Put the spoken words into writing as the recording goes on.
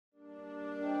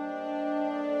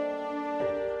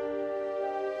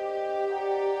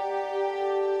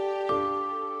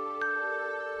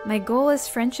My goal is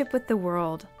friendship with the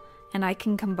world, and I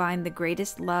can combine the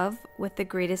greatest love with the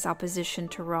greatest opposition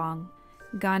to wrong.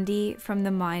 Gandhi, from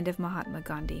the mind of Mahatma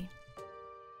Gandhi.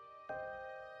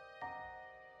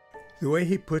 The way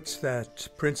he puts that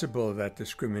principle of that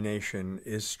discrimination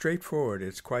is straightforward.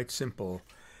 It's quite simple,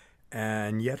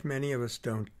 and yet many of us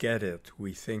don't get it.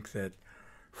 We think that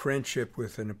friendship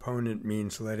with an opponent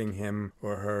means letting him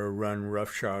or her run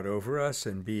roughshod over us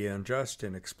and be unjust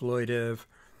and exploitive.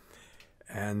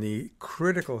 And the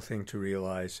critical thing to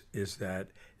realize is that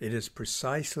it is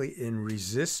precisely in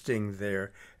resisting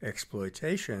their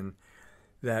exploitation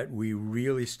that we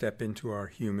really step into our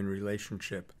human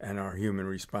relationship and our human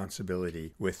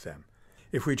responsibility with them.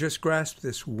 If we just grasp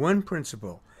this one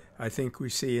principle, I think we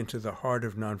see into the heart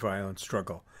of nonviolent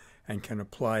struggle and can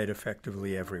apply it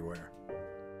effectively everywhere.